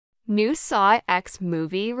New Saw X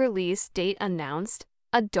movie release date announced,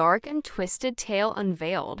 a dark and twisted tale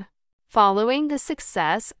unveiled. Following the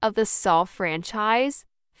success of the Saw franchise,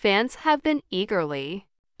 fans have been eagerly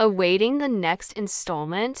awaiting the next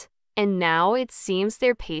installment, and now it seems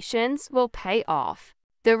their patience will pay off.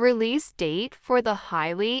 The release date for the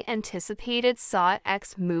highly anticipated Saw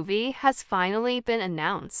X movie has finally been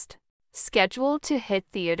announced. Scheduled to hit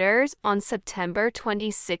theaters on September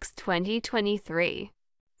 26, 2023.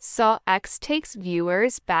 Saw X takes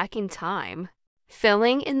viewers back in time,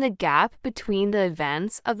 filling in the gap between the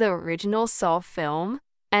events of the original Saw film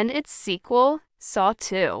and its sequel, Saw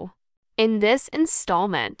 2. In this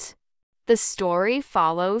installment, the story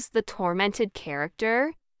follows the tormented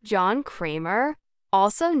character, John Kramer,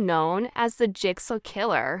 also known as the Jigsaw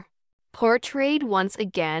Killer, portrayed once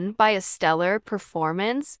again by a stellar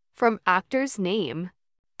performance from actor's name.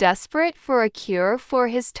 Desperate for a cure for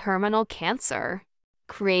his terminal cancer,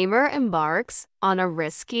 Kramer embarks on a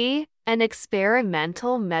risky and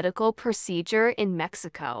experimental medical procedure in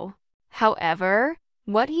Mexico. However,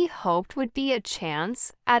 what he hoped would be a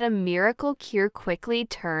chance at a miracle cure quickly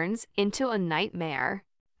turns into a nightmare.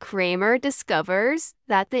 Kramer discovers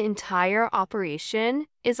that the entire operation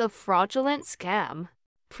is a fraudulent scam,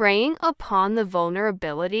 preying upon the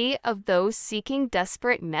vulnerability of those seeking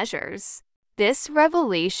desperate measures. This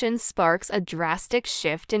revelation sparks a drastic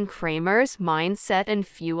shift in Kramer's mindset and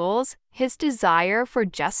fuels his desire for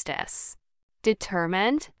justice.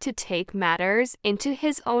 Determined to take matters into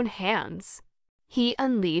his own hands, he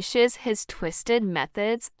unleashes his twisted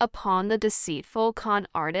methods upon the deceitful con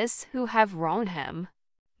artists who have wronged him.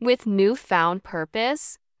 With newfound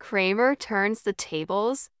purpose, Kramer turns the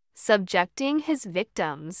tables, subjecting his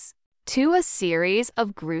victims to a series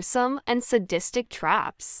of gruesome and sadistic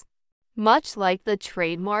traps. Much like the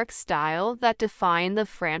trademark style that defined the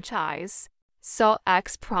franchise, Saw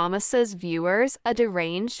X promises viewers a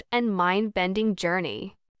deranged and mind-bending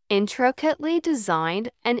journey. Intricately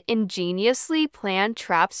designed and ingeniously planned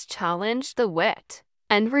traps challenge the wit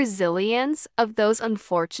and resilience of those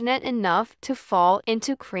unfortunate enough to fall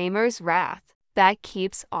into Kramer's wrath that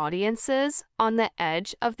keeps audiences on the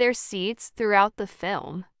edge of their seats throughout the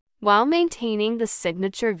film, while maintaining the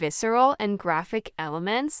signature visceral and graphic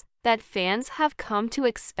elements that fans have come to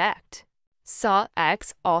expect. Saw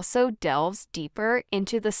X also delves deeper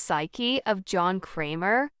into the psyche of John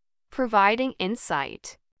Kramer, providing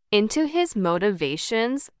insight into his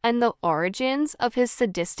motivations and the origins of his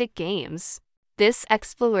sadistic games. This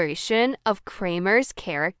exploration of Kramer's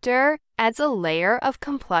character adds a layer of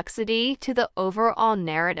complexity to the overall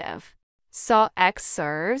narrative. Saw X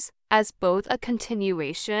serves as both a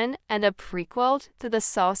continuation and a prequel to the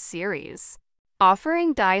Saw series,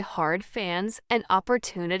 offering die-hard fans an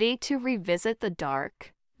opportunity to revisit the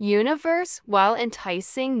dark universe while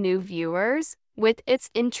enticing new viewers with its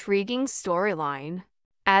intriguing storyline.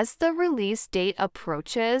 As the release date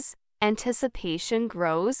approaches, anticipation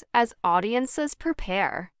grows as audiences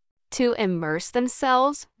prepare to immerse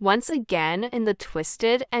themselves once again in the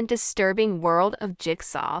twisted and disturbing world of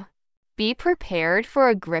Jigsaw. Be prepared for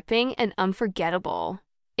a gripping and unforgettable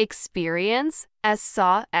experience as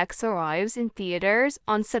Saw X arrives in theaters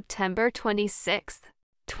on September 26,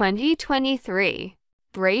 2023.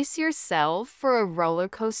 Brace yourself for a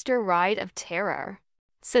rollercoaster ride of terror,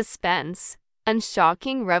 suspense, and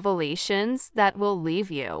shocking revelations that will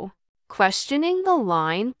leave you questioning the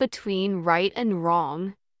line between right and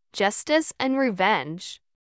wrong, justice and revenge.